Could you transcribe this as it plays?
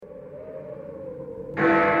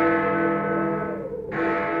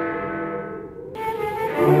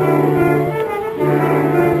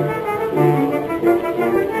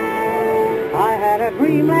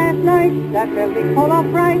Standing full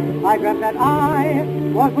of fright, I dreamt that I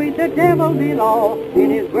was with the devil below in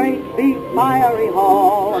his great big fiery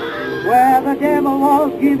hall, where the devil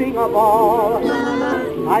was giving a ball.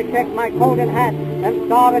 I checked my coat and hat and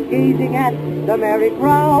started gazing at the merry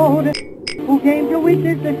crowd who came to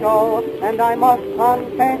witness the show, and I must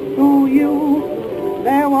confess to you,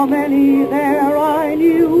 there were many there I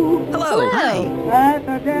knew. Hello. Hi. At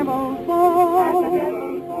the devil's ball.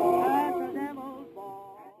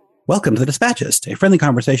 Welcome to The Dispatchist, a friendly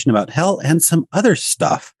conversation about hell and some other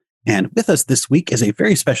stuff. And with us this week is a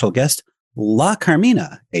very special guest, La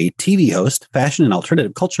Carmina, a TV host, fashion and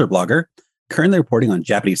alternative culture blogger, currently reporting on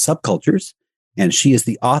Japanese subcultures. And she is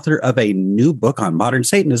the author of a new book on modern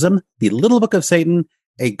Satanism, The Little Book of Satan,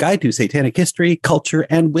 a guide to satanic history, culture,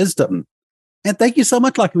 and wisdom. And thank you so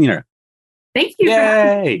much, La Carmina. Thank you.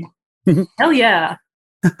 Yay. Hell yeah.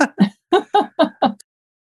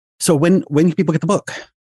 So when can people get the book?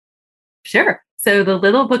 Sure. So The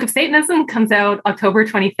Little Book of Satanism comes out October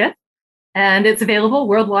 25th, and it's available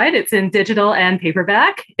worldwide. It's in digital and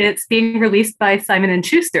paperback. It's being released by Simon &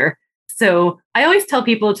 Schuster. So I always tell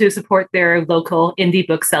people to support their local indie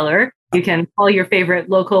bookseller. You can call your favorite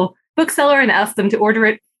local bookseller and ask them to order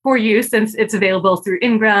it for you, since it's available through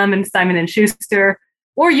Ingram and Simon & Schuster.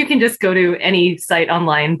 Or you can just go to any site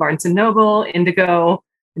online, Barnes & Noble, Indigo,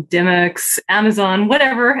 Dimmicks, Amazon,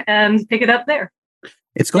 whatever, and pick it up there.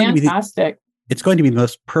 It's going Fantastic. It's going to be the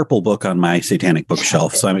most purple book on my satanic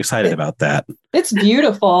bookshelf, so I'm excited about that. It's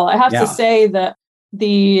beautiful. I have Yeah. to say that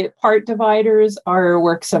the part dividers are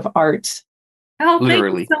works of art. Oh,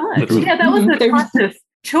 Literally. thank you so much. Literally. Yeah, that was a They're- conscious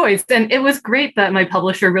choice. And it was great that my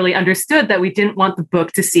publisher really understood that we didn't want the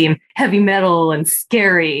book to seem heavy metal and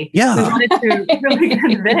scary. Yeah. We wanted to really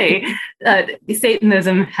convey that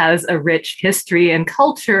Satanism has a rich history and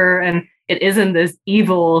culture, and it isn't this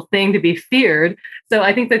evil thing to be feared. So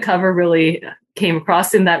I think the cover really came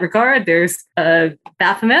across in that regard. There's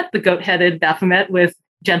Baphomet, the goat-headed Baphomet with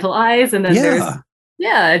gentle eyes, and then there's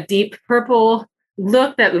a deep purple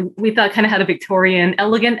look that we thought kind of had a Victorian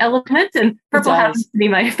elegant element, and purple happens to be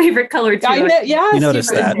my favorite color too. Yes, You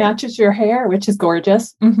noticed that. It matches your hair, which is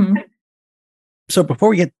gorgeous. Mm-hmm. So before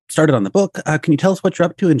we get started on the book, can you tell us what you're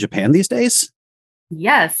up to in Japan these days?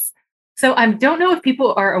 Yes. So I don't know if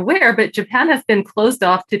people are aware, but Japan has been closed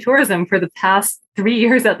off to tourism for the past 3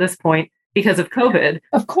 years at this point because of COVID.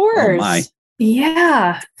 Of course. Oh my.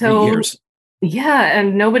 Yeah. 3 So years. yeah,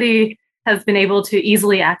 and nobody has been able to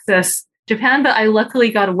easily access Japan, but I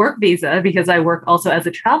luckily got a work visa because I work also as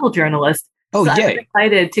a travel journalist. Oh, so yay. I'm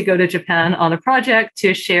excited to go to Japan on a project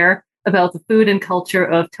to share about the food and culture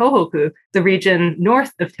of Tohoku, the region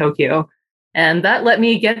north of Tokyo. And that let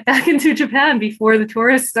me get back into Japan before the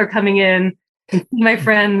tourists are coming in, and see my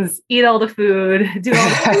friends, eat all the food, do all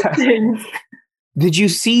the things. Did you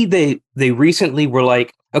see they recently were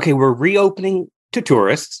like, okay, we're reopening to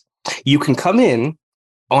tourists. You can come in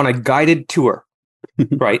on a guided tour,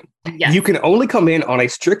 right? Yes. You can only come in on a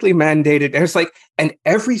strictly mandated. And it's like, and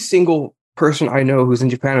every single person I know who's in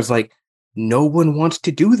Japan is like, no one wants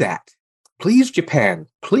to do that. Please, Japan,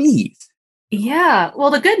 please. Yeah.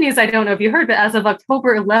 Well, the good news, I don't know if you heard, but as of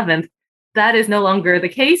October 11th, that is no longer the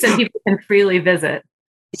case, and people can freely visit.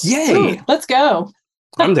 Yay. Ooh, let's go.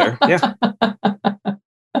 I'm there. Yeah.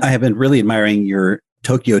 I have been really admiring your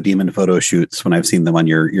Tokyo Demon photo shoots when I've seen them on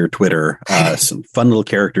your Twitter. Some fun little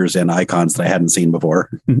characters and icons that I hadn't seen before.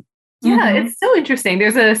 Yeah, Mhm. it's so interesting.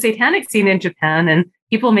 There's a satanic scene in Japan, and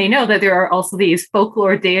people may know that there are also these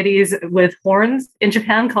folklore deities with horns in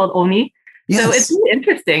Japan called Oni. Yes. So it's really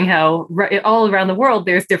interesting how all around the world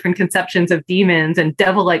there's different conceptions of demons and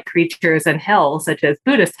devil-like creatures and hell, such as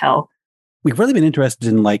Buddhist hell. We've really been interested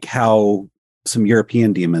in like how some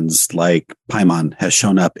European demons like Paimon has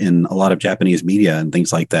shown up in a lot of Japanese media and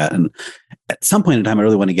things like that. And at some point in time, I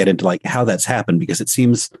really want to get into like how that's happened, because it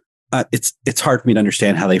seems it's hard for me to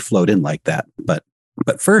understand how they float in like that. But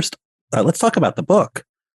first, let's talk about the book.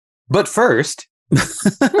 But first,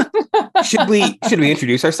 should we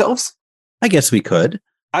introduce ourselves? I guess we could.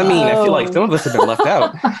 I mean, I feel like Oh. some of us have been left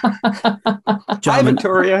out. Hi, John,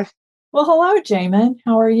 Victoria. Well, hello, Jamin.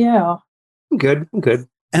 How are you? I'm good. I'm good.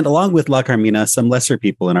 and along with La Carmina, some lesser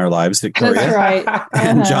people in our lives, Victoria That's right.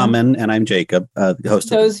 and Uh-huh. Jamin, and I'm Jacob, the host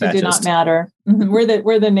Those of who do not Dispatchist. matter. Mhm.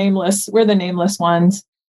 We're the nameless. We're the nameless ones.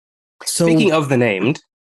 So, Speaking of the named,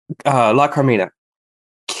 La Carmina,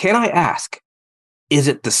 can I ask, is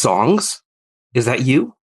it the songs? Is that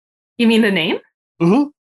you? You mean the name? Mm-hmm.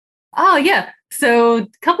 Oh, yeah. So a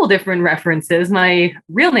couple different references. My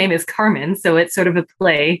real name is Carmen, so it's sort of a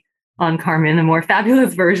play on Carmen, a more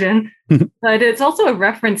fabulous version. But it's also a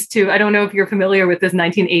reference to, I don't know if you're familiar with this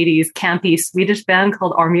 1980s campy Swedish band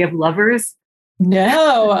called Army of Lovers.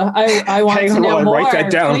 No, I want to know more. Write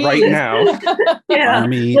that down please. right now. Yeah.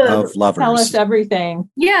 Army Well, of Lovers. Tell us everything.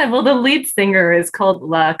 Yeah, well, the lead singer is called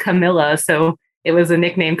La Camilla, so it was a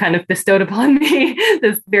nickname kind of bestowed upon me.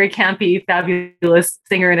 This very campy, fabulous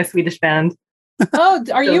singer in a Swedish band. Oh,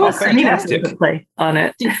 are So you a I'll send you singer? fantastic. to play on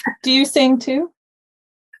it. Do you sing too?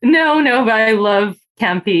 No, but I love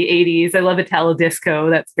campy 80s. I love Italo disco.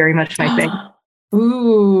 That's very much my thing.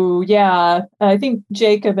 Ooh, yeah. I think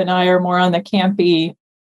Jacob and I are more on the campy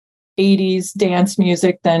 80s dance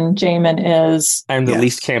music than Jamin is. I'm the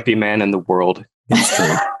least campy man in the world. It's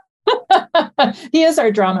true. He is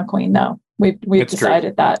our drama queen, though. We've It's decided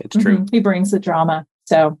true. that. It's true. He brings the drama.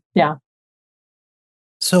 So, yeah.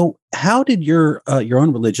 So, how did your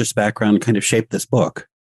own religious background kind of shape this book?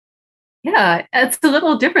 Yeah, it's a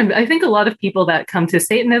little different. I think a lot of people that come to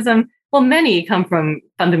Satanism, well, many come from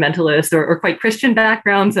fundamentalist or quite Christian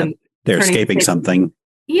backgrounds, and They're turning to escaping Satan- something.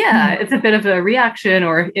 Yeah, it's a bit of a reaction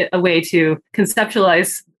or a way to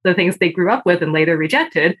conceptualize the things they grew up with and later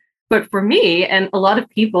rejected. But for me and a lot of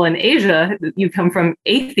people in Asia, you come from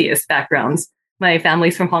atheist backgrounds. My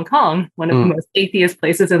family's from Hong Kong, one of the most atheist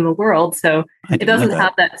places in the world. So it doesn't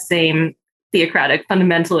have that same theocratic,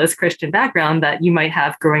 fundamentalist Christian background that you might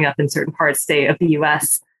have growing up in certain parts, say, of the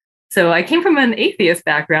US. So I came from an atheist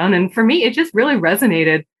background. And for me, it just really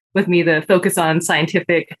resonated with me, the focus on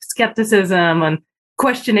scientific skepticism, on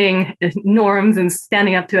questioning norms and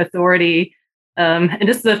standing up to authority, and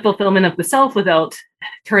just the fulfillment of the self without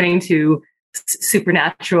turning to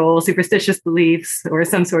supernatural, superstitious beliefs or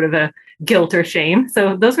some sort of a guilt or shame.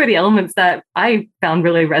 So those were the elements that I found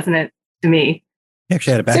really resonant to me. You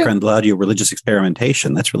actually had a background that allowed you religious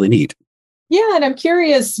experimentation. That's really neat. Yeah, and I'm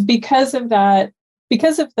curious because of that,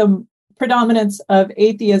 because of the predominance of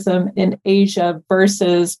atheism in Asia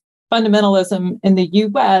versus fundamentalism in the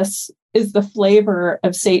US, is the flavor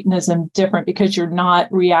of Satanism different because you're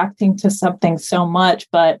not reacting to something so much,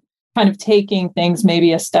 but kind of taking things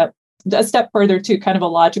maybe a step further to kind of a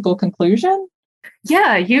logical conclusion?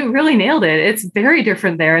 Yeah, you really nailed it. It's very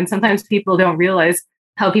different there. And sometimes people don't realize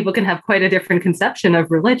how people can have quite a different conception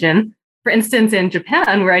of religion. For instance, in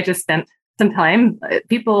Japan, where I just spent some time,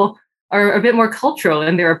 people are a bit more cultural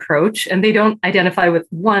in their approach, and they don't identify with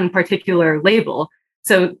one particular label.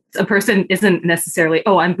 So a person isn't necessarily,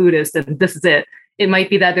 oh, I'm Buddhist and this is it. It might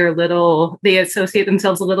be that they associate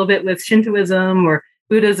themselves a little bit with Shintoism or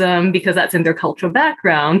Buddhism because that's in their cultural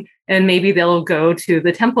background. And maybe they'll go to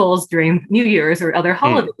the temples during New Year's or other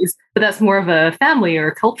holidays, but that's more of a family or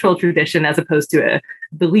cultural tradition as opposed to a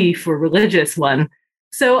belief or religious one.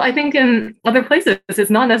 So I think in other places, it's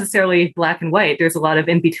not necessarily black and white. There's a lot of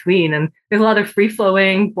in between, and there's a lot of free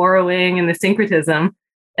flowing, borrowing, and the syncretism.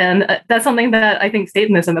 And that's something that I think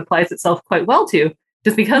Satanism applies itself quite well to,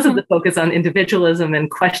 just because of the focus on individualism and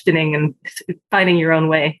questioning and finding your own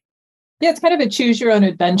way. Yeah, it's kind of a choose your own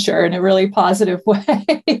adventure in a really positive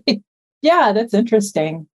way. Yeah, that's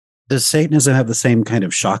interesting. Does Satanism have the same kind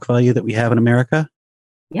of shock value that we have in America?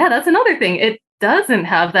 Yeah, that's another thing. It doesn't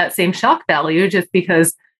have that same shock value just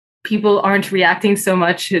because people aren't reacting so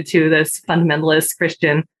much to this fundamentalist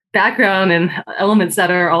Christian background and elements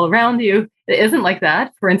that are all around you. It isn't like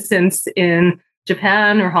that. For instance, in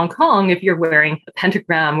Japan or Hong Kong, if you're wearing a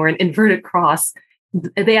pentagram or an inverted cross,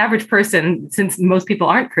 the average person, since most people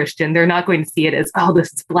aren't Christian, they're not going to see it as, oh,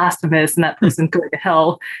 this is blasphemous and that person's going to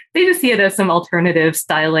hell. They just see it as some alternative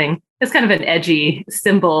styling. It's kind of an edgy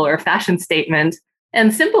symbol or fashion statement.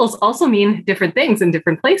 And symbols also mean different things in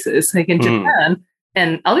different places. Like in Japan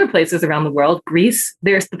and other places around the world, Greece,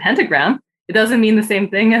 there's the pentagram. It doesn't mean the same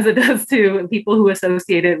thing as it does to people who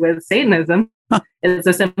associate it with Satanism. It's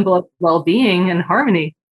a symbol of well-being and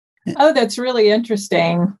harmony. Oh, that's really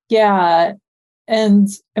interesting. Yeah. And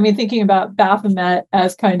I mean, thinking about Baphomet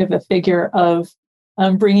as kind of a figure of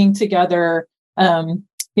bringing together,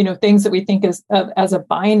 things that we think as a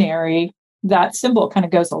binary, that symbol kind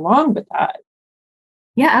of goes along with that.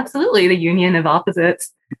 Yeah, absolutely. The union of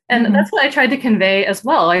opposites. And that's what I tried to convey as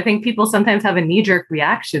well. I think people sometimes have a knee-jerk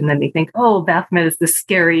reaction and they think, oh, Baphomet is this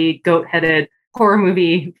scary, goat-headed horror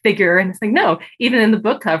movie figure. And it's like, no, even in the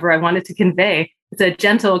book cover, I wanted to convey it's a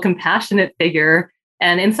gentle, compassionate figure.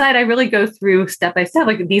 And inside, I really go through step by step,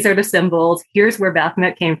 like these are the symbols. Here's where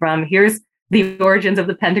Baphomet came from. Here's the origins of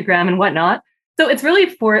the pentagram and whatnot. So it's really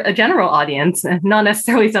for a general audience, not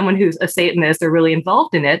necessarily someone who's a Satanist or really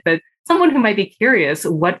involved in it, but someone who might be curious,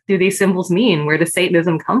 what do these symbols mean? Where does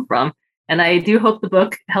Satanism come from? And I do hope the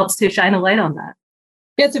book helps to shine a light on that.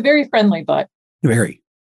 Yeah, it's a very friendly book. Very.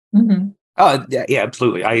 Mm-hmm. Yeah,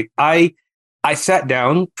 absolutely. I sat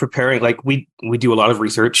down preparing, like we do a lot of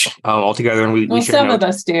research all together, and we share some notes. of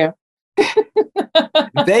us do.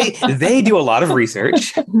 They do a lot of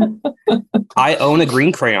research. I own a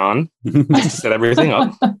green crayon to set everything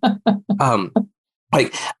up.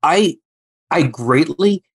 Like I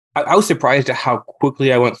was surprised at how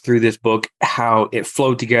quickly I went through this book, how it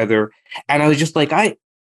flowed together, and I was just like, I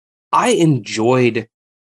enjoyed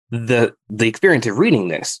the experience of reading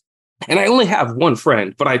this. And I only have one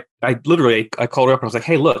friend, but I literally called her up and I was like,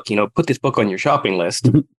 hey, look, put this book on your shopping list.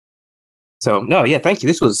 So no, yeah, thank you.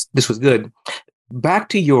 This was good. Back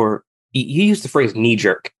to you used the phrase knee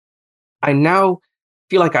jerk. I now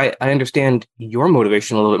feel like I understand your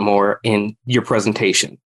motivation a little bit more in your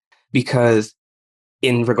presentation, because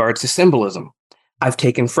in regards to symbolism, I've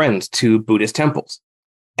taken friends to Buddhist temples,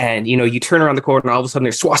 and you turn around the corner and all of a sudden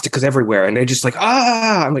there's swastikas everywhere, and they're just like,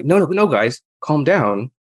 I'm like, no, guys, calm down.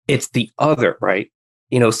 It's the other, right?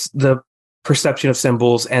 The perception of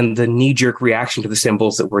symbols and the knee-jerk reaction to the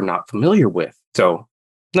symbols that we're not familiar with. So,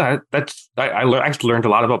 no, I learned a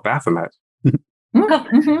lot about Baphomet.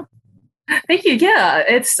 Mm-hmm. Thank you. Yeah,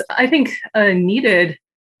 I think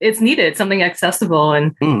it's needed, something accessible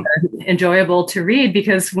and enjoyable to read,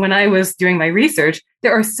 because when I was doing my research,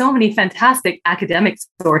 there are so many fantastic academic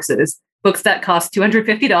sources, books that cost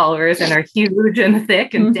 $250 and are huge and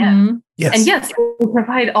thick and dense. Yes. And yes, they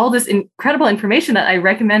provide all this incredible information that I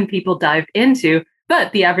recommend people dive into,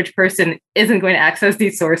 but the average person isn't going to access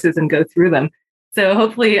these sources and go through them. So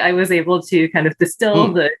hopefully I was able to kind of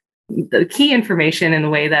distill the key information in a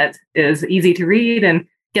way that is easy to read and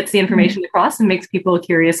gets the information across and makes people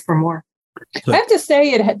curious for more. I have to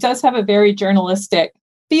say it does have a very journalistic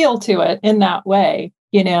feel to it in that way,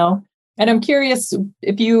 and I'm curious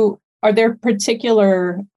are there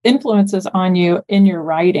particular influences on you in your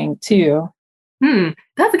writing too?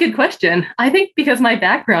 That's a good question. I think because my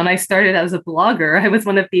background, I started as a blogger. I was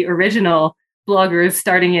one of the original bloggers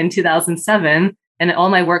starting in 2007, and all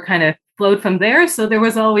my work kind of flowed from there. So there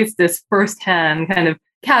was always this firsthand kind of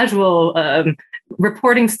casual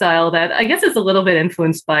reporting style that I guess is a little bit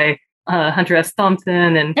influenced by Hunter S.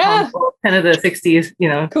 Thompson and kind of the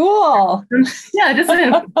 60s, Cool. Yeah, just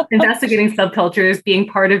investigating subcultures, being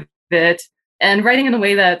part of it, and writing in a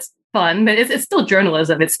way that's fun, but it's still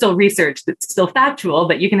journalism. It's still research. It's still factual,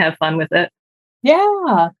 but you can have fun with it.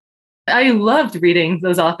 Yeah. I loved reading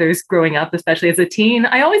those authors growing up, especially as a teen.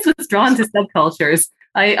 I always was drawn to subcultures.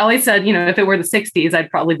 I always said, if it were the 60s, I'd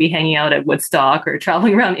probably be hanging out at Woodstock or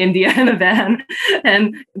traveling around India in a van.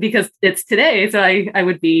 And because it's today, so I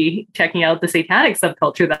would be checking out the satanic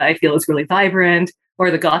subculture that I feel is really vibrant,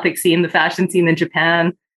 or the Gothic scene, the fashion scene in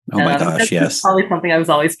Japan. Oh my gosh, yes. Probably something I was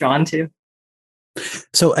always drawn to.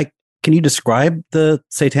 So can you describe the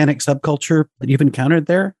satanic subculture that you've encountered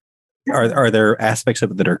there? Are there aspects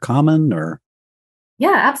of it that are common, or?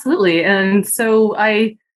 Yeah, absolutely. And so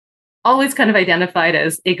I always kind of identified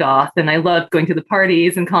as a goth, and I loved going to the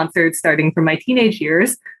parties and concerts starting from my teenage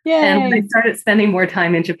years. Yay. And when I started spending more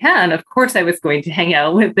time in Japan, of course, I was going to hang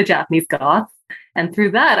out with the Japanese goths. And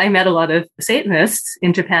through that, I met a lot of Satanists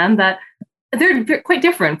in Japan that they're quite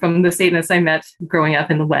different from the Satanists I met growing up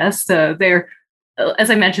in the West. They're, as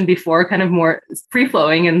I mentioned before, kind of more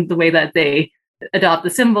free-flowing in the way that they adopt the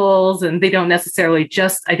symbols, and they don't necessarily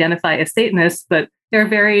just identify as Satanists, but they're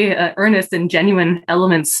very earnest and genuine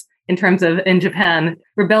elements in terms of, in Japan,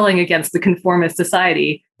 rebelling against the conformist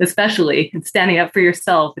society, especially, and standing up for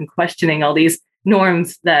yourself and questioning all these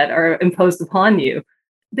norms that are imposed upon you.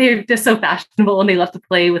 They're just so fashionable, and they love to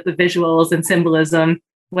play with the visuals and symbolism,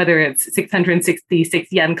 whether it's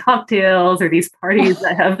 666 yen cocktails or these parties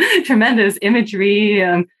that have tremendous imagery,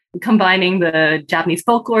 combining the Japanese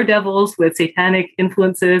folklore devils with satanic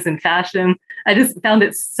influences and fashion. I just found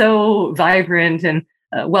it so vibrant and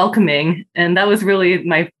welcoming. And that was really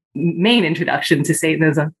my main introduction to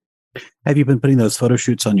Satanism. Have you been putting those photo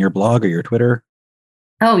shoots on your blog or your Twitter?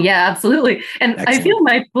 Oh, yeah, absolutely. And excellent. I feel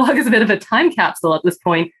my blog is a bit of a time capsule at this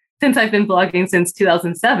point, since I've been blogging since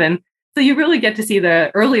 2007. So you really get to see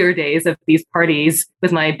the earlier days of these parties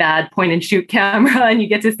with my bad point and shoot camera, and you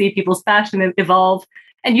get to see people's fashion evolve.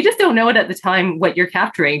 And you just don't know it at the time what you're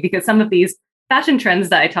capturing, because some of these fashion trends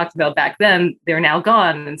that I talked about back then, they're now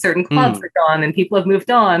gone, and certain clubs are gone and people have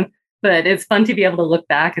moved on. But it's fun to be able to look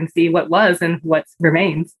back and see what was and what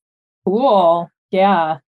remains. Cool.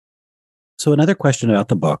 Yeah. So another question about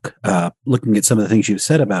the book, looking at some of the things you've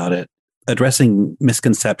said about it, addressing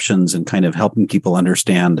misconceptions and kind of helping people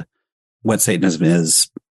understand what Satanism is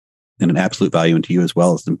and an absolute value into you as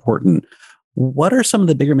well is important. What are some of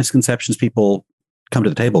the bigger misconceptions people come to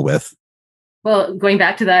the table with? Well, going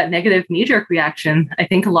back to that negative knee-jerk reaction, I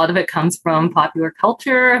think a lot of it comes from popular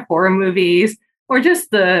culture, horror movies, or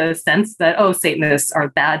just the sense that, oh, Satanists are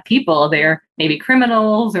bad people. They're maybe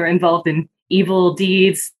criminals or involved in evil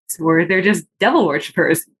deeds, or they're just devil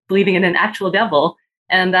worshippers believing in an actual devil.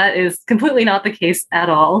 And that is completely not the case at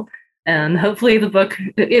all. And hopefully the book,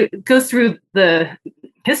 it goes through the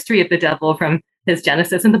history of the devil from his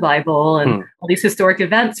genesis in the Bible and all these historic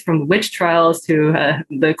events, from witch trials to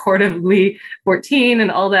the court of Louis XIV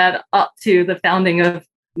and all that, up to the founding of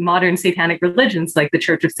modern satanic religions like the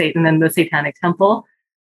Church of Satan and the Satanic Temple.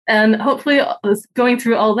 And hopefully going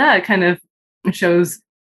through all that kind of shows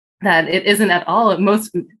that it isn't at all.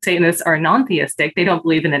 Most Satanists are non-theistic. They don't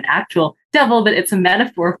believe in an actual devil, but it's a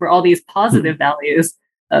metaphor for all these positive values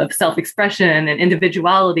of self-expression and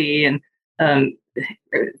individuality and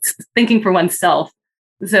thinking for oneself.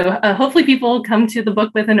 So hopefully people come to the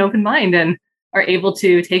book with an open mind and are able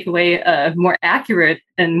to take away a more accurate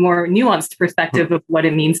and more nuanced perspective of what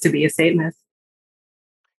it means to be a Satanist.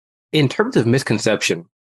 In terms of misconception,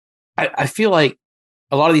 I feel like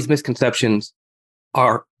a lot of these misconceptions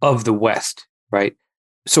are of the West, right?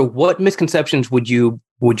 So what misconceptions would you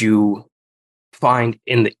find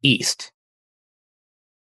in the East?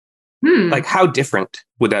 Like, how different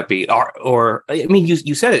would that be? Or I mean,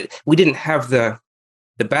 you said it. We didn't have the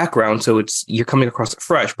background, so you're coming across it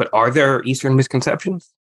fresh. But are there Eastern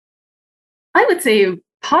misconceptions? I would say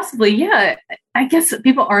possibly, yeah. I guess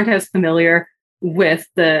people aren't as familiar with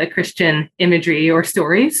the Christian imagery or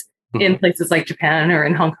stories in places like Japan or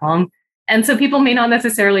in Hong Kong. And so people may not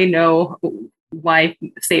necessarily know why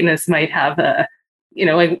Satanists might have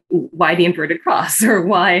like why the inverted cross or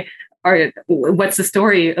what's the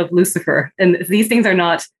story of Lucifer. And these things are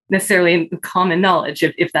not necessarily common knowledge,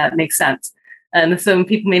 if that makes sense. And so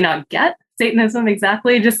people may not get Satanism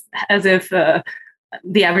exactly, just as if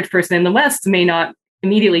the average person in the West may not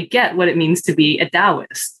immediately get what it means to be a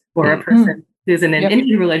Taoist or a person who's in an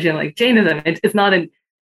Indian religion like Jainism. It's not an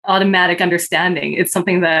automatic understanding. It's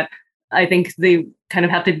something that I think they kind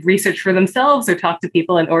of have to research for themselves or talk to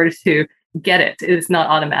people in order to get it. It's not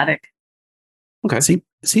automatic. Okay.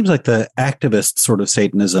 Seems like the activist sort of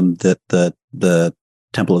Satanism that the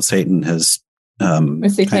Temple of Satan has kind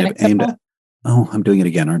of aimed at. Oh, I'm doing it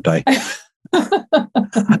again, aren't I?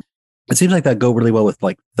 It seems like that go really well with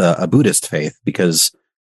like a Buddhist faith, because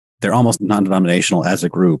they're almost non-denominational as a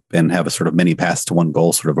group and have a sort of many paths to one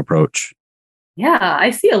goal sort of approach. Yeah,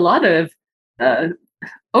 I see a lot of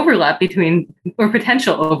overlap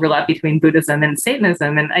potential overlap between Buddhism and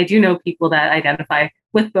Satanism. And I do know people that identify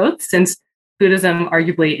with both, since Buddhism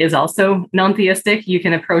arguably is also non-theistic. You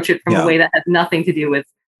can approach it from a way that has nothing to do with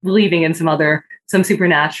believing in some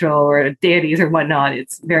supernatural or deities or whatnot.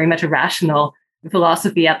 It's very much a rational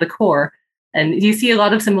philosophy at the core. And you see a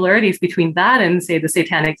lot of similarities between that and, say, the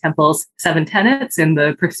Satanic Temple's 7 tenets in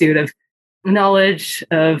the pursuit of knowledge,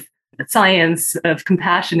 of science, of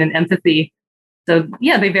compassion and empathy. So,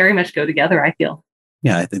 yeah, they very much go together, I feel.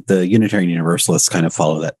 Yeah, I think the Unitarian Universalists kind of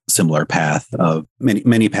follow that similar path of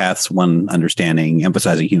many paths, one understanding,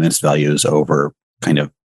 emphasizing humanist values over kind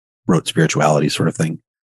of rote spirituality sort of thing.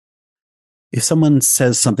 If someone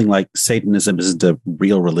says something like Satanism isn't a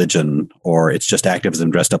real religion, or it's just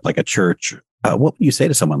activism dressed up like a church, what would you say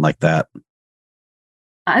to someone like that?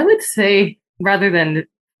 I would say, rather than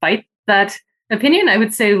fight that opinion, I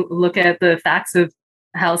would say look at the facts of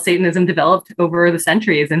how Satanism developed over the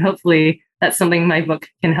centuries. And hopefully that's something my book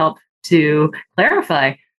can help to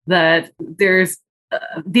clarify, that there's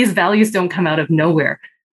these values don't come out of nowhere.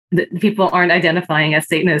 People aren't identifying as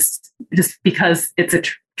Satanists just because it's a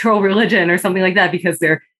troll religion or something like that, because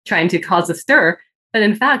they're trying to cause a stir. But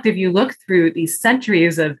in fact, if you look through these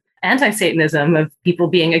centuries of anti-Satanism, of people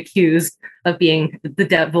being accused of being the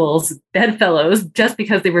devil's bedfellows just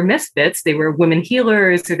because they were misfits, they were women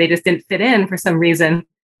healers, or they just didn't fit in for some reason,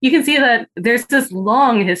 you can see that there's this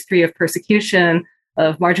long history of persecution,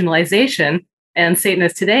 of marginalization. And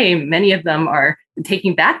Satanists today, many of them are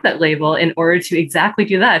taking back that label in order to exactly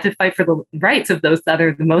do that, to fight for the rights of those that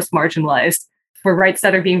are the most marginalized, for rights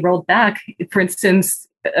that are being rolled back. For instance,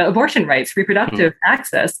 abortion rights, reproductive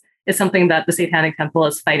access is something that the Satanic Temple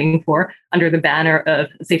is fighting for under the banner of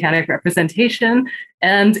satanic representation.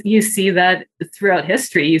 And you see that throughout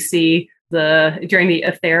history. You see during the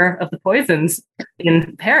affair of the poisons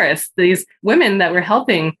in Paris, these women that were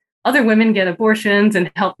helping other women get abortions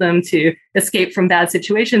and help them to escape from bad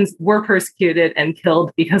situations were persecuted and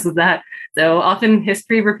killed because of that. So often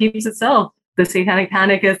history repeats itself. The Satanic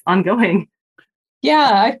Panic is ongoing.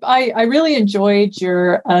 Yeah, I really enjoyed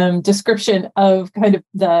your description of kind of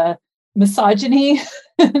the misogyny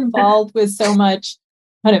involved with so much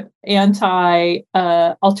kind of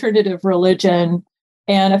anti-alternative religion.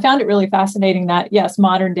 And I found it really fascinating that, yes,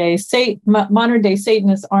 modern day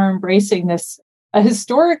Satanists are embracing this a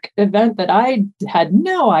historic event that I had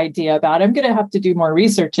no idea about. I'm going to have to do more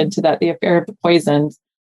research into that, the affair of the poisons.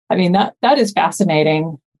 I mean, that is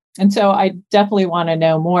fascinating. And so I definitely want to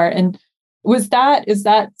know more. And is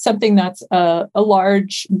that something that's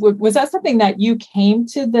was that something that you came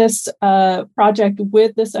to this project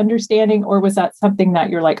with this understanding, or was that something that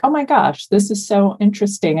you're like, oh my gosh, this is so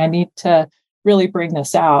interesting, I need to really bring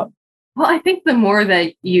this out? Well, I think the more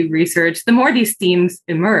that you research, the more these themes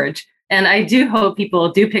emerge. And I do hope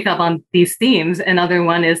people do pick up on these themes. Another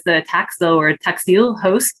one is the Taxo or Taxile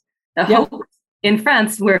host, the host in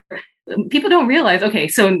France, where people don't realize, okay,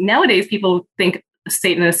 so nowadays people think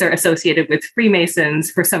Satanists are associated with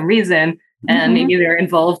Freemasons for some reason, and maybe they're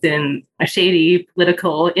involved in a shady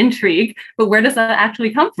political intrigue, but where does that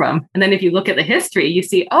actually come from? And then if you look at the history, you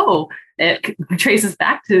see, it traces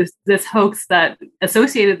back to this hoax that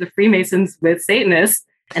associated the Freemasons with Satanists.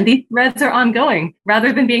 And these threads are ongoing.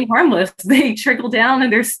 Rather than being harmless, they trickle down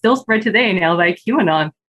and they're still spread today now by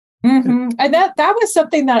QAnon. Mm-hmm. And that was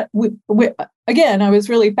something that, again, I was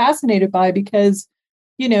really fascinated by, because,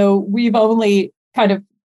 we've only kind of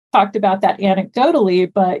talked about that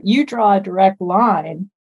anecdotally, but you draw a direct line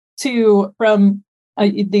from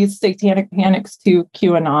these satanic panics to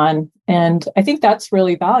QAnon. And I think that's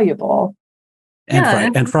really valuable.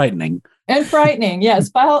 And frightening. And frightening,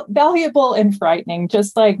 yes. Valuable and frightening,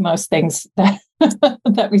 just like most things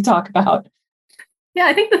that we talk about. Yeah,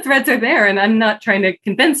 I think the threads are there, and I'm not trying to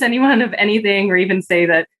convince anyone of anything or even say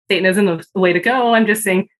that Satanism is the way to go. I'm just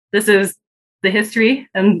saying this is the history,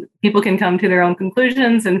 and people can come to their own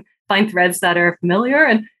conclusions and find threads that are familiar.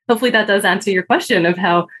 And hopefully that does answer your question of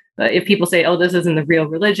how if people say, oh, this isn't the real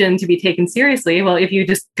religion to be taken seriously. Well, if you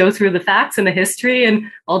just go through the facts and the history and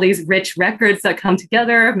all these rich records that come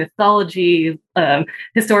together, mythology,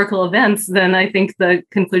 historical events, then I think the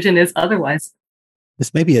conclusion is otherwise.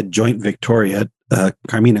 This may be a joint Victoria,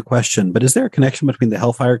 Carmina question, but is there a connection between the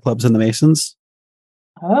Hellfire Clubs and the Masons?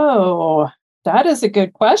 Oh, that is a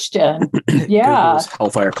good question. Yeah.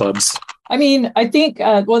 Hellfire Clubs. I mean, I think,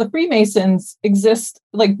 the Freemasons exist,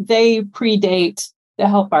 like they predate the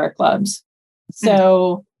Hellfire Clubs.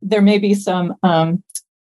 So there may be some,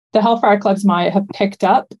 the Hellfire Clubs might have picked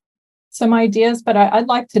up some ideas, but I'd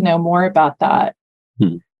like to know more about that.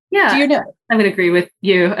 Yeah, I would agree with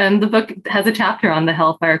you. And the book has a chapter on the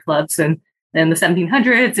Hellfire Clubs and in the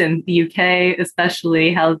 1700s in the UK,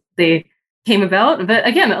 especially how they came about. But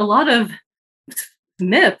again, a lot of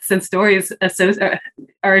myths and stories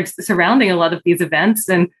are surrounding a lot of these events.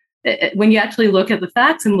 And when you actually look at the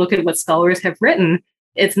facts and look at what scholars have written,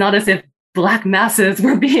 it's not as if black masses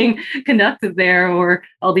were being conducted there or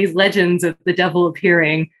all these legends of the devil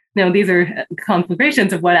appearing. No, these are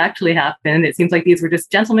conflagrations of what actually happened. It seems like these were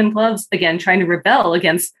just gentlemen clubs, again, trying to rebel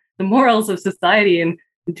against the morals of society and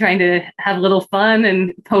trying to have a little fun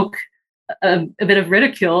and poke a bit of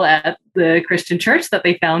ridicule at the Christian church that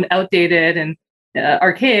they found outdated and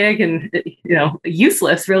archaic and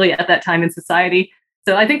useless really at that time in society.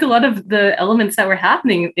 So I think a lot of the elements that were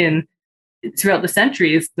happening throughout the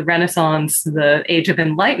centuries, the Renaissance, the Age of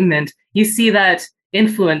Enlightenment, you see that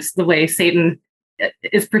influence the way Satan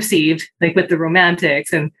is perceived, like with the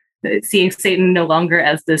Romantics and seeing Satan no longer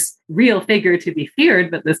as this real figure to be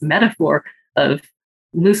feared, but this metaphor of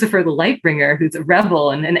Lucifer, the light bringer, who's a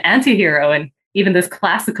rebel and an anti-hero, and even this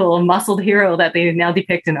classical muscled hero that they now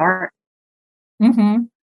depict in art. Mm-hmm.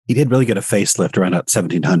 He did really get a facelift around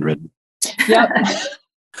 1700. Yep.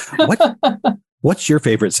 What's your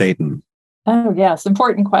favorite Satan? Oh, yes.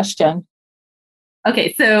 Important question.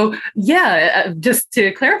 Okay, so just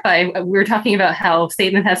to clarify, we're talking about how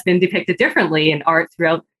Satan has been depicted differently in art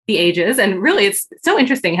throughout the ages. And really, it's so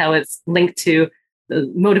interesting how it's linked to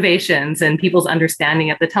the motivations and people's understanding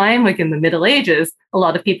at the time. Like in the Middle Ages, a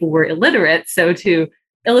lot of people were illiterate. So to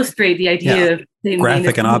illustrate the idea of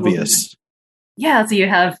graphic and obvious. Yeah, so you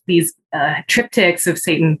have these triptychs of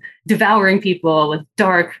Satan devouring people with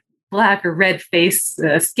dark black or red face,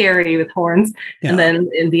 scary with horns. Yeah. And then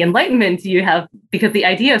in the Enlightenment, you have, because the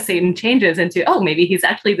idea of Satan changes into, maybe he's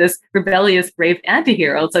actually this rebellious, brave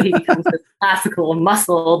anti-hero. So he becomes this classical,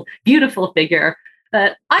 muscled, beautiful figure.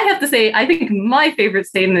 But I have to say, I think my favorite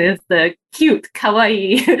Satan is the cute,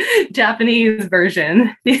 kawaii Japanese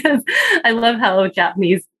version, because I love how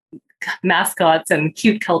Japanese mascots and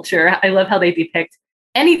cute culture, I love how they depict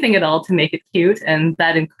anything at all to make it cute. And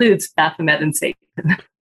that includes Baphomet and Satan.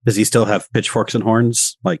 Does he still have pitchforks and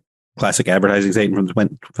horns, like classic advertising Satan from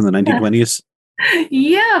the 1920s?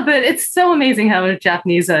 Yeah, but it's so amazing how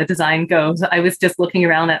Japanese design goes. I was just looking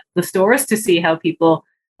around at the stores to see how people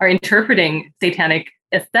are interpreting satanic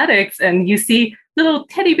aesthetics, and you see little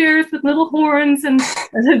teddy bears with little horns and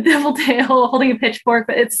a devil tail holding a pitchfork,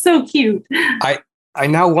 but it's so cute. I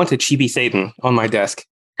now want a chibi Satan on my desk.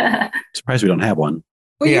 Surprised we don't have one.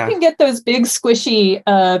 Well, Yeah. you can get those big squishy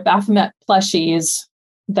Baphomet plushies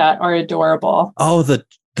that are adorable. Oh, the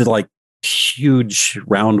like huge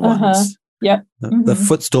round ones. Uh-huh. Yep. The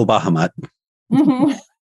footstool Bahamut. Mhm.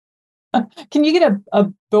 Can you get a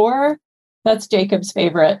boar? That's Jacob's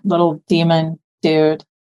favorite little demon dude.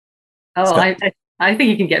 Oh, I think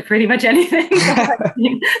you can get pretty much anything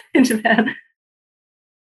in Japan.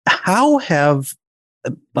 How have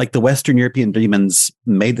like the Western European demons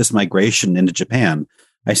made this migration into Japan?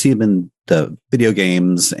 I see them in the video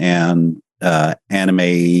games and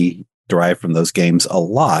anime derived from those games a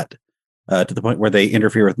lot, to the point where they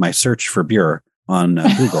interfere with my search for beer on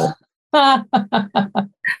Google.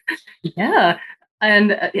 Yeah.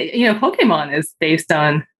 And, Pokemon is based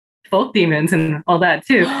on folk demons and all that,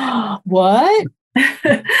 too. What?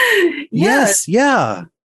 Yes, yeah.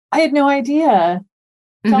 I had no idea.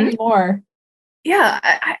 Tell me more. Yeah,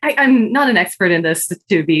 I'm not an expert in this,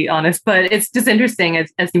 to be honest, but it's just interesting,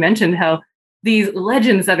 as you mentioned, how these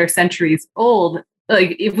legends that are centuries old,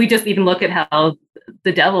 like if we just even look at how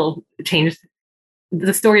the devil changed,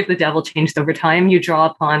 the story of the devil changed over time. You draw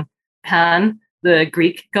upon Pan, the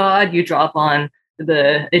Greek god, you draw upon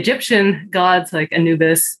the Egyptian gods like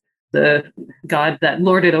Anubis, the god that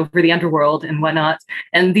lorded over the underworld and whatnot.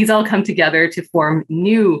 And these all come together to form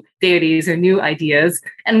new deities or new ideas.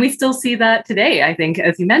 And we still see that today, I think,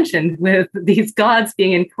 as you mentioned, with these gods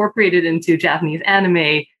being incorporated into Japanese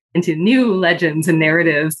anime, into new legends and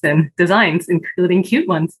narratives and designs, including cute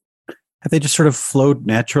ones. Have they just sort of flowed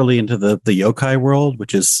naturally into the yokai world,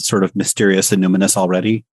 which is sort of mysterious and numinous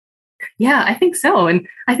already? Yeah, I think so. And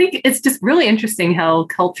I think it's just really interesting how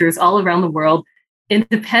cultures all around the world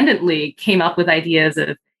independently came up with ideas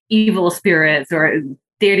of evil spirits or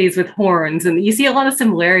deities with horns. And you see a lot of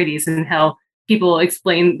similarities in how people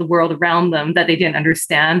explain the world around them that they didn't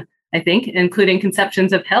understand, I think, including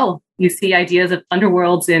conceptions of hell. You see ideas of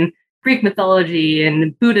underworlds in Greek mythology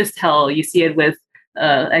and Buddhist hell. You see it with,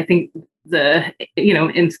 I think,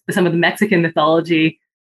 in some of the Mexican mythology.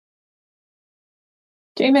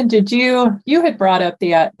 Jamin, you had brought up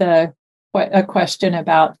a question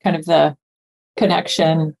about kind of the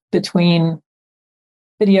connection between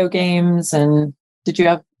video games, and did you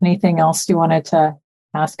have anything else you wanted to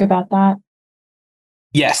ask about that?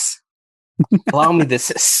 Yes. Allow me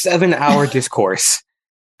this 7-hour discourse.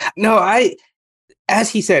 No, as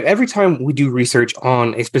he said, every time we do research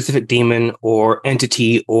on a specific demon or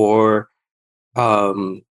entity or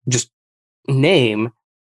just name,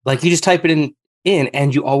 like you just type it in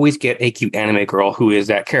and you always get a cute anime girl who is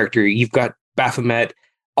that character. You've got Baphomet,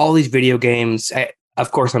 all these video games.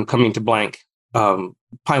 Of course, I'm coming to blank. Paimon.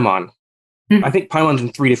 Mm-hmm. I think Paimon's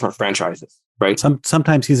in 3 different franchises, right?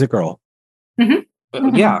 Sometimes he's a girl.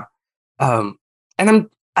 Mm-hmm. Yeah. And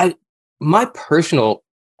my personal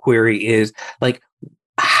query is like,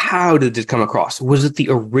 how did this come across? Was it the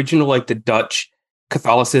original, like the Dutch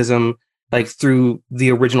Catholicism, like through the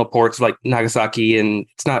original ports like Nagasaki, and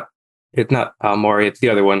it's not Mori, it's the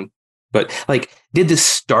other one. But like, did this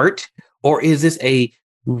start, or is this a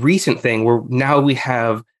recent thing where now we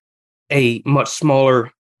have a much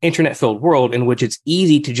smaller internet-filled world in which it's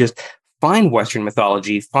easy to just find Western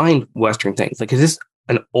mythology, find Western things? Like, is this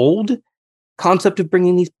an old concept of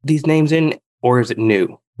bringing these names in, or is it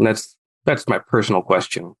new? And that's my personal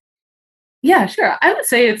question. Yeah, sure. I would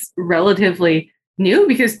say it's relatively new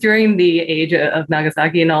because during the age of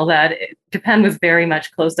Nagasaki and all that, Japan was very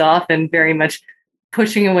much closed off and very much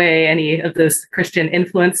pushing away any of this Christian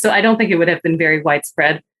influence. So I don't think it would have been very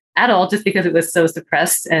widespread at all, just because it was so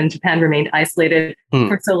suppressed and Japan remained isolated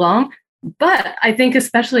for so long. But I think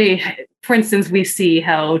especially, for instance, we see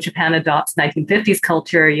how Japan adopts 1950s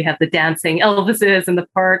culture. You have the dancing Elvises in the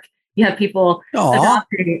park. You have people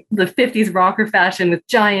adopting the 50s rocker fashion with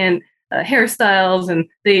giant hairstyles, and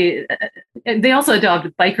they also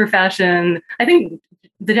adopt biker fashion. I think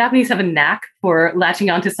the Japanese have a knack for latching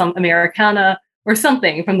onto some Americana or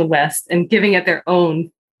something from the West and giving it their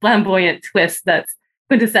own flamboyant twist that's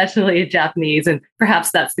quintessentially Japanese, and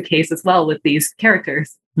perhaps that's the case as well with these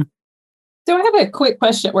characters. So I have a quick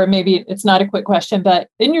question, or maybe it's not a quick question, but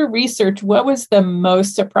in your research, what was the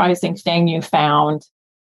most surprising thing you found?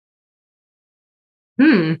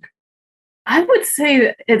 I would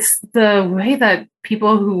say it's the way that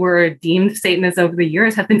people who were deemed Satanists over the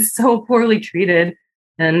years have been so poorly treated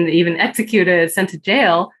and even executed, sent to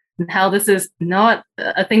jail, and how this is not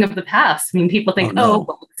a thing of the past. I mean, people think,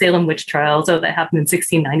 well, Salem witch trials, that happened in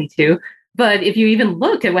 1692. But if you even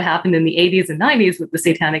look at what happened in the 80s and 90s with the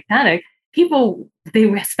Satanic Panic,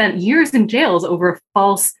 they spent years in jails over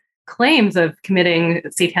false claims of committing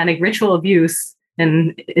satanic ritual abuse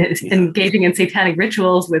and engaging in satanic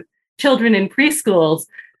rituals with children in preschools.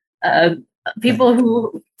 People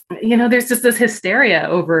who, there's just this hysteria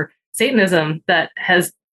over Satanism that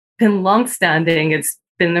has been longstanding. It's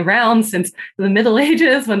been around since the Middle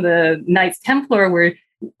Ages, when the Knights Templar were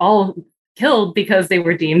all killed because they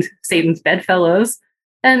were deemed Satan's bedfellows.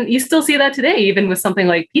 And you still see that today, even with something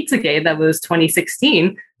like Pizzagate that was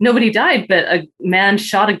 2016. Nobody died, but a man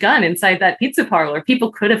shot a gun inside that pizza parlor.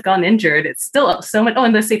 People could have gone injured. It's still so much. Oh,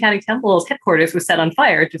 and the Satanic Temple's headquarters was set on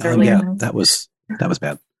fire just earlier. Yeah, that was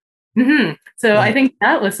bad. Mm-hmm. So I think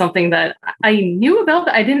that was something that I knew about,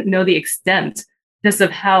 but I didn't know the extent just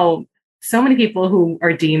of how so many people who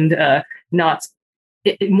are deemed not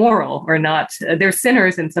immoral or not, they're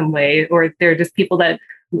sinners in some way, or they're just people that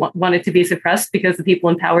wanted to be suppressed because the people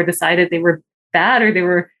in power decided they were bad or they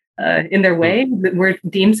were in their way, were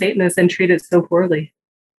deemed Satanists and treated so poorly.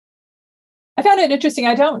 I found it interesting.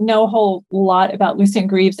 I don't know a whole lot about Lucien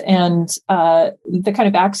Greaves and the kind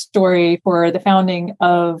of backstory for the founding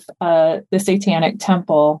of the Satanic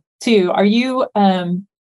Temple too. Are you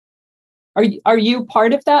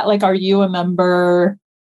part of that? Like, are you a member?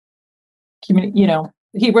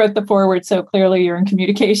 He wrote the foreword, so clearly you're in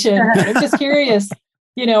communication. I'm just curious.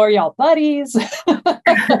 Are y'all buddies?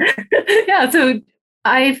 Yeah, so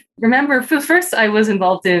I remember first I was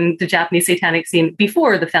involved in the Japanese satanic scene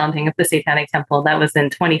before the founding of the Satanic Temple. That was in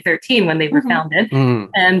 2013 when they were founded.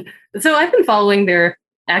 And so I've been following their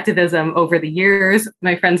activism over the years.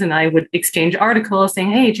 My friends and I would exchange articles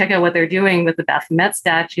saying, hey, check out what they're doing with the Baphomet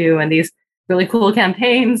statue and these really cool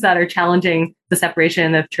campaigns that are challenging the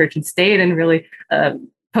separation of church and state and really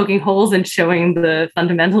poking holes and showing the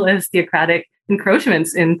fundamentalist theocratic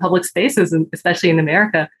encroachments in public spaces, and especially in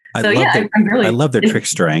America. I love their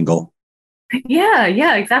trickster angle. Yeah,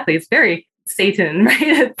 exactly. It's very Satan, right?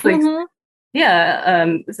 It's like,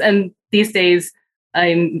 and these days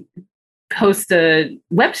I host a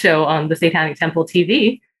web show on the Satanic Temple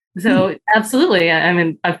TV. So absolutely,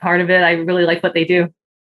 I'm part of it. I really like what they do.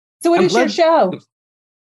 So what is your show?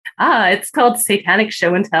 It's called Satanic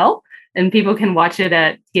Show and Tell, and people can watch it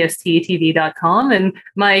at tsttv.com. And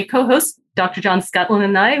my co-host, Dr. John Scutland,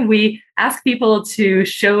 and I, we ask people to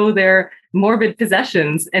show their morbid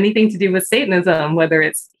possessions, anything to do with Satanism, whether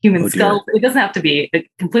it's human skulls. It doesn't have to be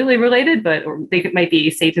completely related, but they might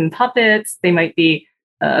be Satan puppets. They might be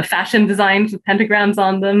fashion designs with pentagrams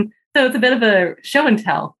on them. So it's a bit of a show and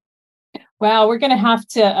tell. Wow, we're going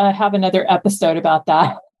to have another episode about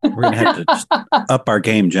that. We're going to have to just up our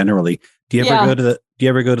game generally. Do you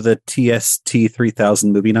ever go to the TST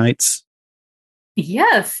 3000 movie nights?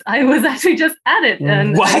 Yes, I was actually just at it,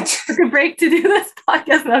 and I took a break to do this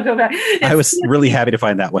podcast, and I'll go back. I was really happy to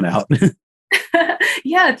find that one out.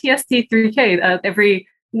 Yeah, TST 3K. Every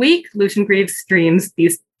week, Lucien Greaves streams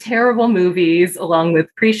these terrible movies along with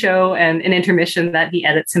pre-show and an intermission that he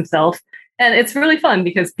edits himself. And it's really fun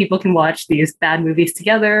because people can watch these bad movies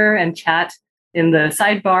together and chat in the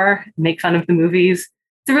sidebar, make fun of the movies.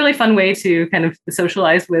 It's a really fun way to kind of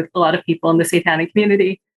socialize with a lot of people in the satanic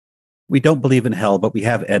community. We don't believe in hell, but we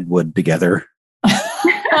have Ed Wood together.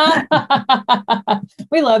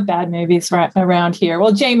 We love bad movies around here.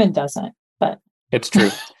 Well, Jamin doesn't, but it's true.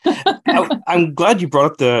 I'm glad you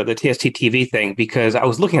brought up the TST TV thing, because I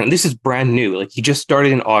was looking at it. This is brand new. Like, you just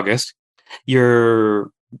started in August.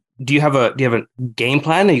 Do you have a game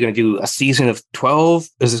plan? Are you going to do a season of 12?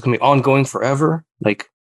 Is this going to be ongoing forever? Like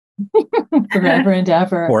forever and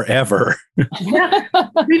ever. Forever. Yeah.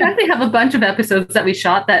 We actually have a bunch of episodes that we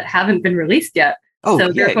shot that haven't been released yet.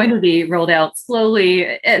 So they're going to be rolled out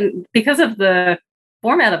slowly. And because of the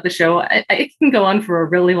format of the show, it can go on for a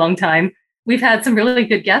really long time. We've had some really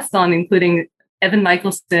good guests on, including Evan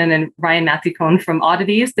Michelson and Ryan Matthew Cohn from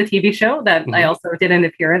Oddities, the TV show that I also did an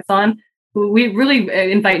appearance on. We really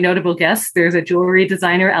invite notable guests. There's a jewelry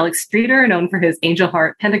designer, Alex Streeter, known for his angel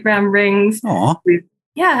heart pentagram rings. We've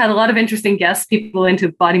had a lot of interesting guests, people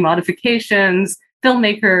into body modifications,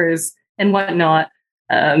 filmmakers, and whatnot.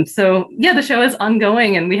 The show is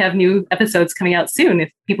ongoing, and we have new episodes coming out soon. If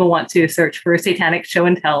people want to search for Satanic Show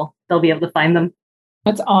and Tell, they'll be able to find them.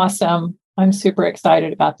 That's awesome. I'm super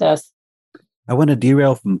excited about this. I want to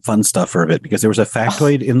derail from fun stuff for a bit, because there was a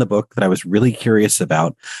factoid in the book that I was really curious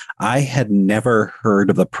about. I had never heard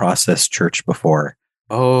of the Process Church before.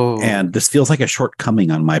 Oh. And this feels like a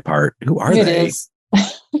shortcoming on my part. Who are they? It is.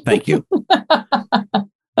 Thank you.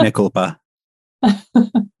 Mea culpa.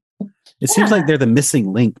 It seems like they're the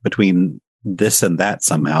missing link between this and that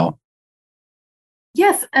somehow.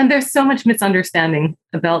 Yes, and there's so much misunderstanding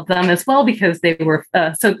about them as well because they were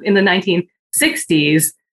so in the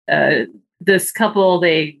 1960s. This couple,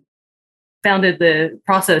 they founded the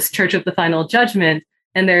Process Church of the Final Judgment,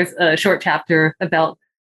 and there's a short chapter about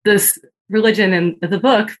this religion in the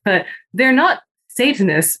book. But they're not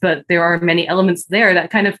Satanists, but there are many elements there that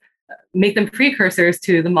kind of make them precursors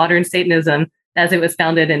to the modern Satanism as it was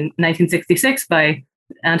founded in 1966 by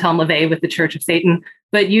Anton LaVey with the Church of Satan.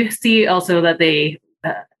 But you see also that they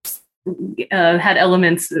had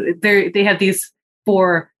elements. They have these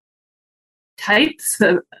 4 types,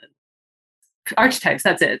 archetypes.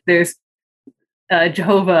 That's it. There's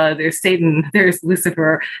Jehovah, there's Satan, there's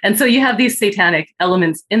Lucifer. And so you have these satanic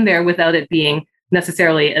elements in there without it being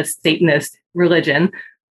necessarily a Satanist religion.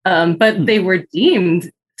 But they were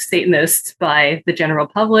deemed Satanists by the general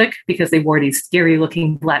public because they wore these scary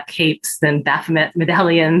looking black capes and Baphomet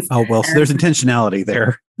medallions. Oh, well, so there's intentionality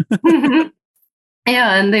there.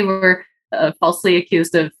 Yeah, and they were falsely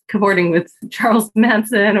accused of cavorting with Charles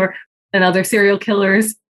Manson and other serial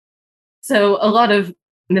killers. So a lot of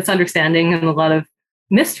misunderstanding and a lot of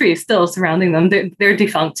mystery still surrounding them. They're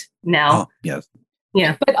defunct now. Oh, yes.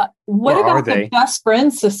 Yeah. But what about the Best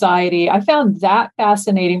Friends Society? I found that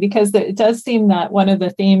fascinating because it does seem that one of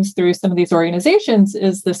the themes through some of these organizations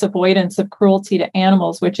is this avoidance of cruelty to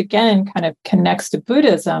animals, which again kind of connects to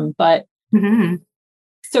Buddhism. But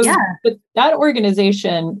so but that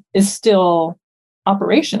organization is still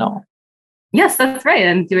operational. Yes, that's right.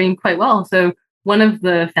 And doing quite well. So one of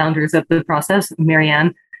the founders of the process,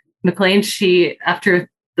 Marianne McLean, she, after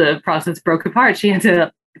the process broke apart, she ended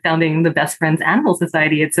up founding the Best Friends Animal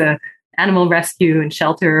Society. It's a animal rescue and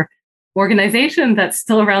shelter organization that's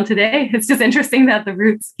still around today. It's just interesting that the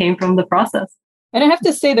roots came from the process. And I have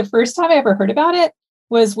to say, the first time I ever heard about it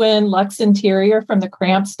was when Lux Interior from the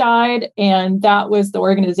Cramps died. And that was the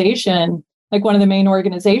organization, like one of the main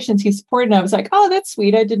organizations he supported. And I was like, oh, that's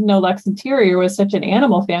sweet. I didn't know Lux Interior was such an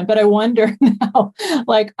animal fan. But I wonder now,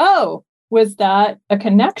 like, oh, was that a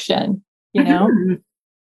connection? You know?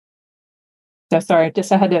 So sorry,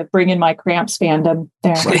 I had to bring in my Cramps fandom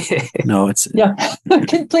there. No, it's... Yeah.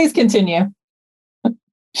 Please continue.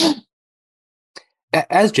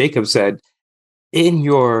 As Jacob said, in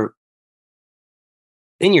your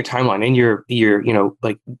timeline, in your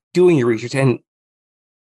like doing your research, and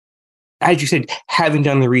as you said, having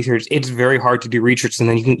done the research, it's very hard to do research and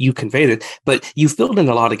then you convey it, but you filled in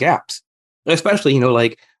a lot of gaps, especially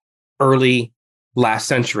like early last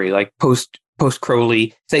century, like post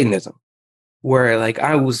Crowley Satanism, where like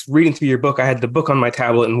I was reading through your book. I had the book on my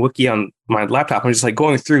tablet and Wiki on my laptop. I'm just like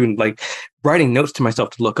going through and like writing notes to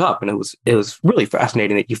myself to look up, and it was really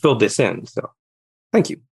fascinating that you filled this in. So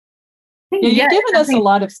thank you. You've given us a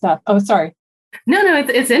lot of stuff. Oh, sorry. No,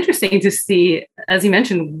 it's interesting to see, as you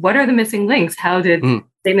mentioned, what are the missing links? How did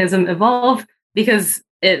Satanism evolve? Because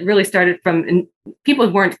it really started from, people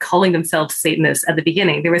weren't calling themselves Satanists at the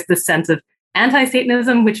beginning. There was this sense of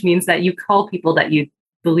anti-Satanism, which means that you call people that you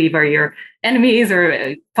believe are your enemies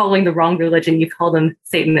or following the wrong religion, you call them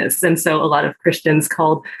Satanists. And so a lot of Christians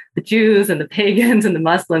called the Jews and the pagans and the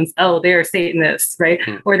Muslims, oh, they're Satanists, right?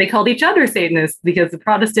 Or they called each other Satanists because the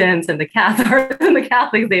Protestants and the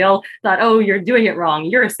Catholics, they all thought, oh, you're doing it wrong,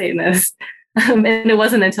 you're a Satanist. And it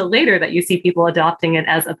wasn't until later that you see people adopting it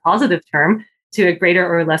as a positive term to a greater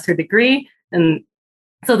or lesser degree. And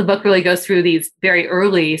so the book really goes through these very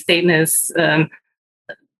early Satanists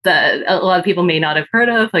that a lot of people may not have heard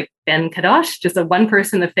of, like Ben Kadosh, just a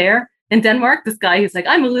one-person affair in Denmark. This guy, he's like,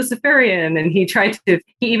 I'm a Luciferian. And he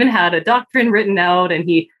even had a doctrine written out, and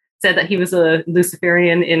he said that he was a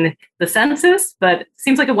Luciferian in the census, but it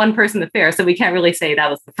seems like a one-person affair. So we can't really say that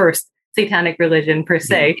was the first satanic religion per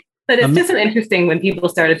se. But it's just so interesting when people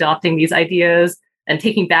start adopting these ideas and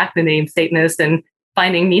taking back the name Satanist and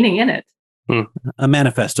finding meaning in it. A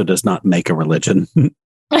manifesto does not make a religion.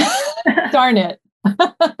 Darn it.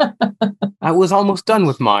 I was almost done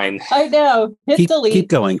with mine. I know. Delete. Keep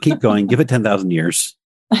going. Give it 10,000 years.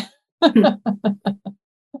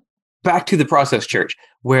 Back to the Process Church,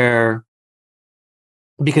 where,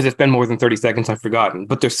 because it's been more than 30 seconds, I've forgotten,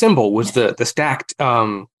 but their symbol was the stacked...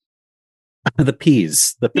 the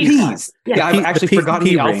peas. The peas. Yeah, I've actually forgotten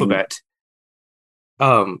the alphabet.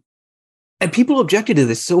 And people objected to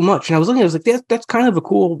this so much. And I was like, that's kind of a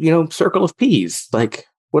cool, circle of peas. Like,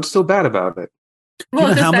 what's so bad about it?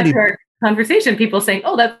 Well, just back to our conversation, people saying,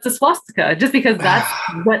 oh, that's a swastika, just because that's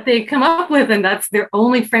what they come up with and that's their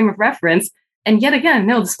only frame of reference. And yet again,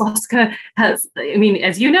 no, the swastika has,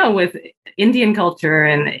 as you know, with Indian culture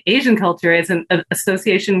and Asian culture, it's an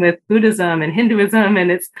association with Buddhism and Hinduism,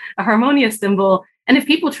 and it's a harmonious symbol. And if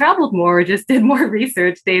people traveled more or just did more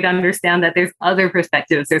research, they'd understand that there's other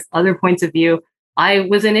perspectives, there's other points of view. I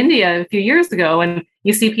was in India a few years ago, and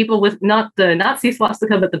you see people with not the Nazi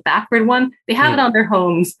swastika, but the backward one. They have it on their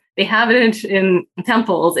homes. They have it in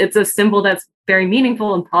temples. It's a symbol that's very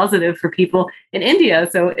meaningful and positive for people in India.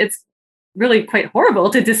 So it's really quite horrible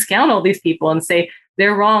to discount all these people and say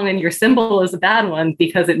they're wrong and your symbol is a bad one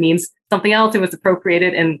because it means something else. It was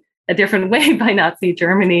appropriated in a different way by Nazi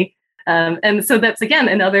Germany. And so that's, again,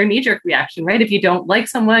 another knee-jerk reaction, right? If you don't like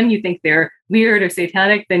someone, you think they're weird or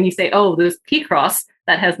satanic, then you say, oh, this P cross,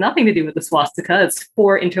 that has nothing to do with the swastika. It's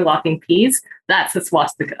 4 interlocking P's. That's a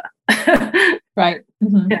swastika. Right.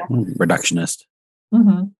 Mm-hmm. Yeah. Reductionist.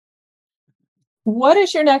 Mm-hmm. What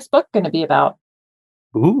is your next book going to be about?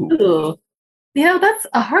 Ooh. That's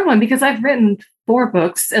a hard one because I've written 4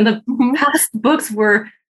 books and the past books were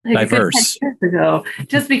like diverse. 10 years ago,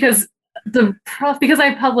 just because because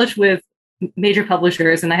I publish with major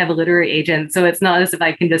publishers and I have a literary agent. So it's not as if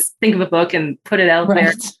I can just think of a book and put it out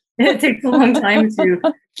there. It takes a long time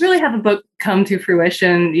to really have a book come to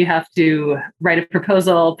fruition. You have to write a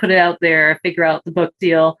proposal, put it out there, figure out the book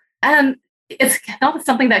deal. And it's not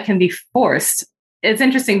something that can be forced. It's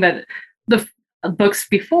interesting that the books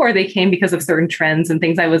before, they came because of certain trends and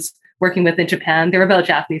things I was working with in Japan. They were about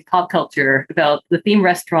Japanese pop culture, about the theme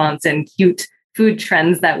restaurants and cute food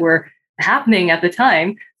trends that were happening at the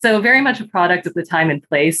time. So very much a product of the time and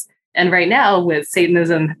place. And right now, with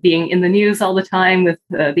Satanism being in the news all the time, with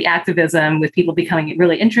the activism, with people becoming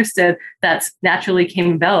really interested, that's naturally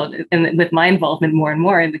came about, and with my involvement more and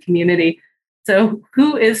more in the community. So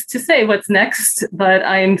who is to say what's next? But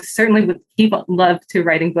I'm certainly would love to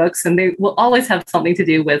writing books, and they will always have something to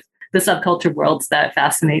do with the subculture worlds that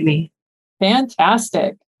fascinate me.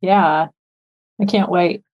 Fantastic. Yeah. I can't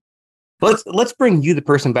wait. Let's bring you, the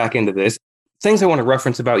person, back into this. Things I want to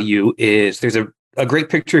reference about you is there's a great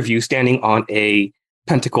picture of you standing on a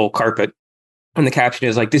pentacle carpet. And the caption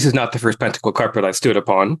is like, "This is not the first pentacle carpet I've stood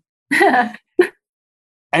upon."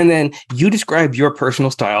 And then you describe your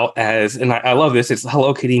personal style as, and I love this, it's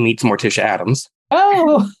Hello Kitty meets Morticia Addams.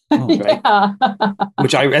 Oh, right.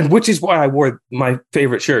 Yeah. which is why I wore my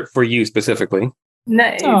favorite shirt for you specifically.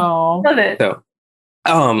 Nice. Oh. Love it. So,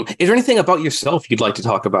 is there anything about yourself you'd like to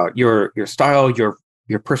talk about? Your style, your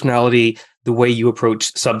personality, the way you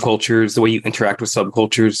approach subcultures, the way you interact with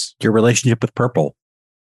subcultures, your relationship with purple.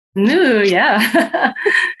 Ooh, yeah.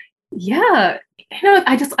 Yeah.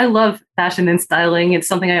 I love fashion and styling. It's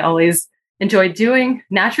something I always enjoyed doing.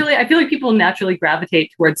 Naturally, I feel like people naturally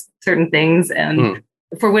gravitate towards certain things, and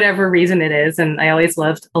for whatever reason it is. And I always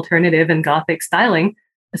loved alternative and gothic styling,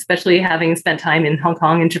 especially having spent time in Hong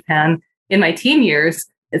Kong and Japan in my teen years.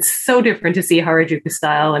 It's so different to see Harajuku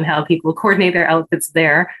style and how people coordinate their outfits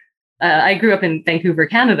there. I grew up in Vancouver,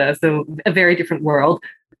 Canada, so a very different world.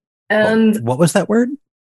 And what was that word?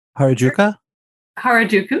 Harajuku?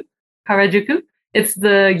 Harajuku. It's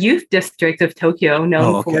the youth district of Tokyo,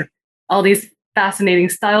 known for all these fascinating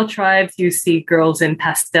style tribes. You see girls in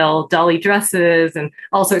pastel dolly dresses and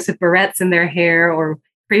all sorts of barrettes in their hair or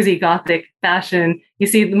crazy gothic fashion. You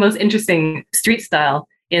see the most interesting street style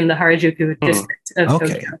in the Harajuku district of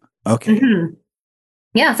Tokyo. Okay. Mm-hmm.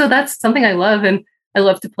 Yeah, so that's something I love and I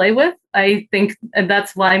love to play with. I think and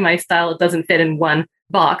that's why my style doesn't fit in one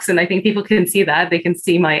box. And I think people can see that. They can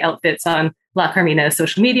see my outfits on La Carmina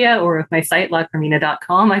social media or my site,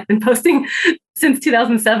 lacarmina.com. I've been posting since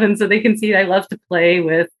 2007, so they can see I love to play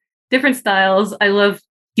with different styles. I love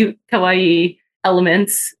cute, kawaii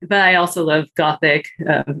elements, but I also love gothic,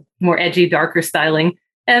 more edgy, darker styling.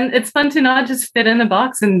 And it's fun to not just fit in a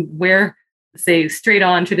box and wear, say, straight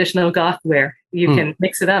on traditional goth wear. You can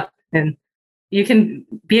mix it up and you can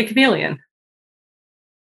be a chameleon.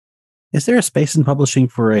 Is there a space in publishing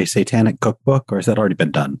for a satanic cookbook, or has that already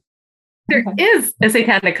been done? There is a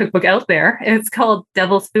satanic cookbook out there. It's called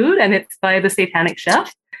Devil's Food, and it's by the satanic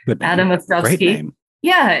chef, Adam Ostrowski. Great name.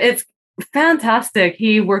 Yeah, it's fantastic.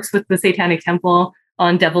 He works with the Satanic Temple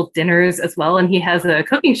on Devil's Dinners as well, and he has a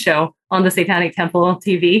cooking show on the Satanic Temple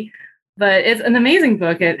TV. But it's an amazing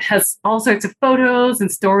book. It has all sorts of photos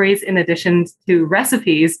and stories in addition to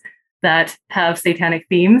recipes that have satanic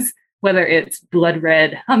themes, whether it's blood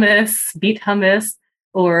red hummus, beet hummus,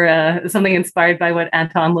 or something inspired by what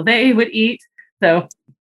Anton LaVey would eat. So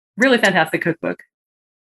really fantastic cookbook.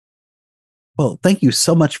 Well, thank you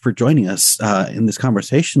so much for joining us in this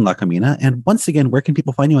conversation, La Carmina. And once again, where can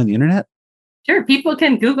people find you on the internet? Sure. People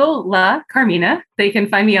can Google La Carmina. They can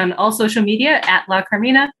find me on all social media at La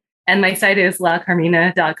Carmina, and my site is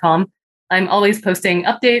lacarmina.com. I'm always posting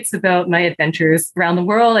updates about my adventures around the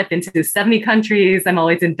world. I've been to 70 countries. I'm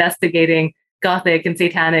always investigating Gothic and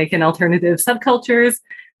satanic and alternative subcultures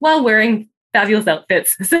while wearing fabulous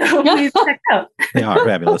outfits. So please check it out. They are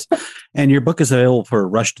fabulous. And your book is available for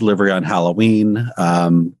rush delivery on Halloween.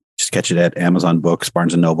 Just catch it at Amazon Books,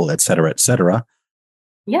 Barnes & Noble, et cetera, et cetera.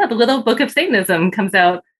 Yeah, The Little Book of Satanism comes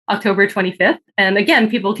out October 25th. And again,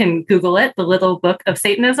 people can Google it, The Little Book of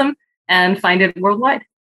Satanism, and find it worldwide.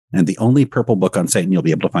 And the only purple book on Satan you'll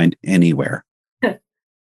be able to find anywhere.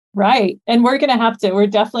 Right. And we're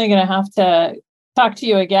definitely going to have to talk to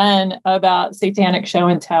you again about Satanic Show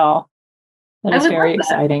and Tell. That is very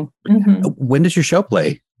exciting. Mm-hmm. When does your show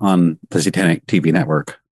play on the Satanic TV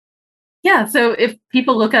network? Yeah, so if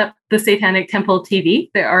people look up the Satanic Temple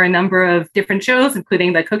TV, there are a number of different shows,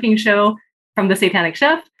 including the cooking show from the Satanic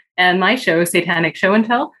Chef and my show, Satanic Show and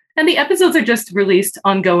Tell. And the episodes are just released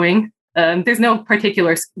ongoing. There's no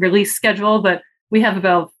particular release schedule, but we have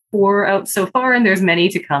about 4 out so far, and there's many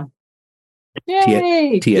to come.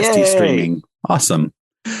 Yay! TST Yay! streaming. Awesome.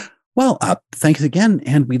 Well, thanks again.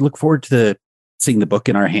 And we look forward to seeing the book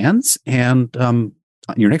in our hands and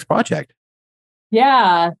your next project.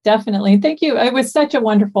 Yeah, definitely. Thank you. It was such a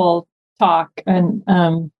wonderful talk. And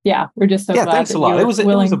we're just so glad thanks that a lot. you It was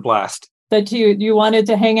a blast. That you wanted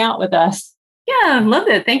to hang out with us. Yeah, loved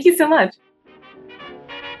it. Thank you so much.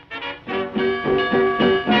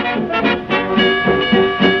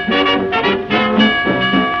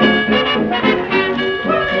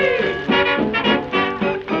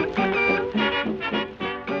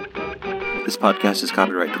 This podcast is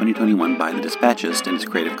copyright 2021 by The Dispatchist and is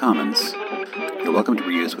Creative Commons. You're welcome to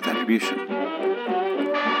reuse with attribution.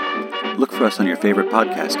 Look for us on your favorite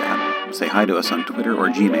podcast app. Say hi to us on Twitter or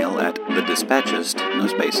Gmail at The Dispatchist, no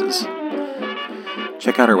spaces.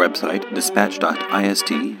 Check out our website,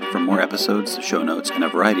 dispatch.ist, for more episodes, show notes, and a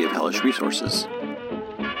variety of hellish resources.